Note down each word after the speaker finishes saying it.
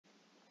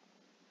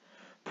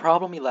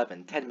Problem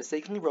 11. Ted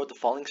mistakenly wrote the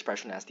following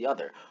expression as the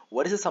other.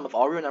 What is the sum of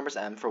all real numbers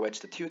m for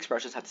which the two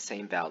expressions have the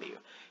same value?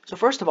 So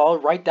first of all,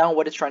 write down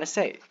what it's trying to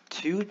say.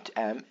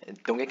 2m,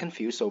 don't get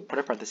confused, so put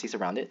a parenthesis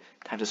around it,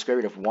 times the square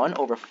root of 1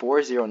 over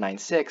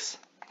 4096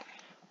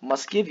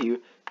 must give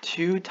you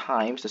 2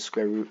 times the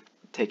square root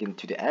taken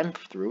to the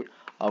mth root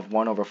of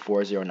 1 over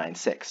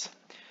 4096.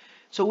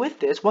 So with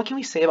this, what can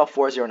we say about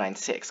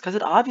 4096? Because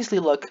it obviously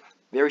looked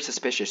very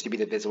suspicious to be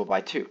divisible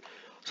by 2.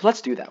 So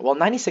let's do that. Well,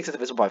 96 is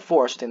divisible by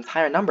 4, so the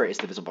entire number is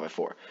divisible by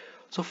 4.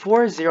 So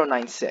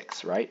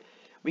 4096, right?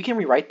 We can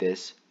rewrite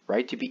this,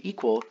 right, to be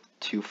equal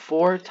to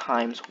 4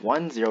 times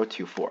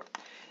 1024.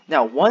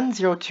 Now,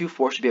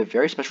 1024 should be a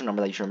very special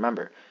number that you should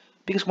remember,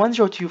 because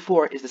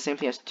 1024 is the same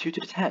thing as 2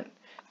 to the 10.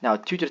 Now,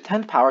 2 to the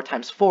 10th power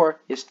times 4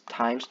 is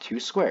times 2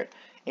 squared.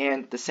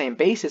 And the same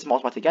bases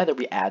multiplied together,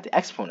 we add the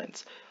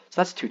exponents. So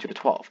that's 2 to the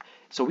 12.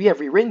 So we have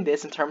rewritten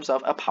this in terms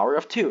of a power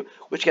of 2,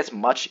 which gets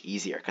much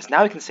easier, because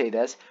now we can say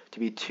this to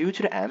be 2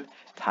 to the m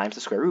times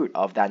the square root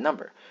of that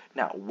number.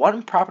 Now,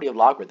 one property of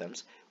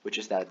logarithms, which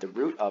is that the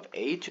root of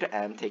a to the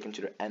m taken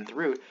to the nth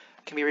root,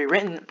 can be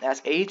rewritten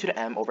as a to the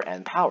m over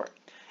n power.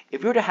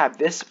 If we were to have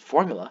this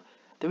formula,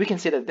 then we can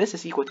say that this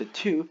is equal to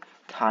 2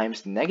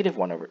 times negative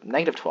 1 over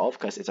negative 12,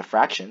 because it's a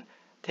fraction,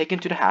 taken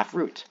to the half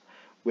root,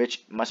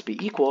 which must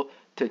be equal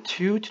to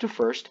 2 to the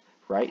first,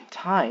 right,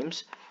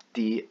 times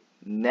the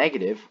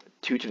negative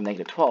 2 to the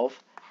negative 12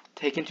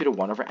 taken to the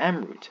 1 over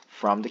m root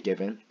from the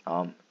given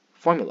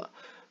formula.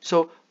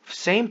 So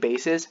same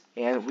basis,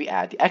 and we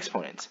add the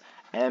exponents.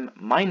 M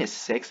minus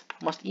 6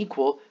 must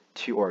equal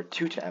to, or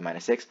 2 to the m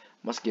minus 6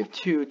 must give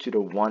 2 to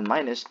the 1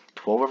 minus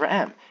 12 over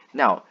m.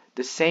 Now,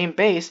 the same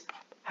base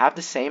have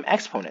the same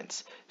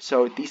exponents,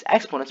 so these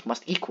exponents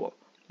must equal,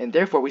 and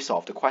therefore we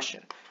solve the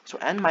question. So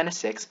n minus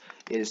 6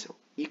 is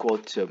equal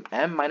to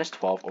m minus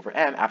 12 over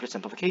m after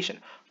simplification.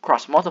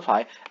 Cross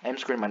multiply m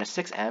squared minus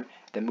 6m,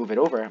 then move it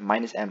over,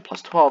 minus m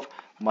plus 12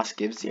 must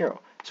give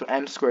 0. So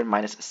m squared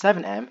minus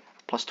 7m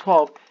plus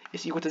 12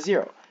 is equal to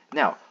 0.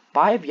 Now,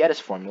 by Vieta's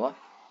formula,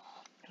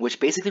 which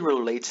basically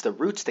relates the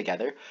roots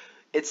together,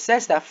 it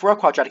says that for a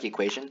quadratic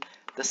equation,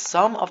 the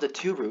sum of the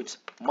two roots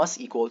must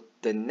equal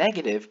the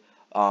negative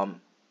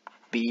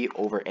b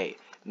over a.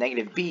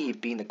 Negative b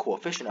being the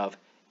coefficient of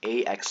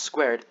ax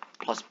squared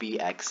plus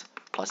bx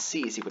plus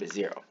c is equal to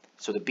 0.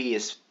 So the b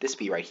is this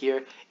b right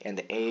here, and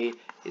the a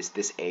is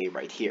this a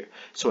right here.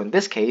 So in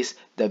this case,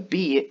 the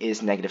b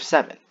is negative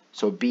 7.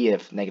 So b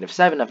of negative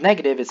 7 of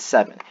negative is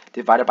 7.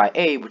 Divided by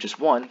a, which is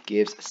 1,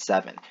 gives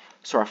 7.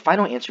 So our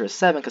final answer is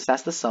 7, because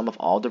that's the sum of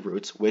all the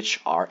roots,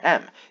 which are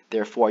m.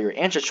 Therefore, your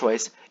answer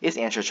choice is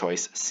answer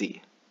choice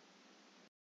C.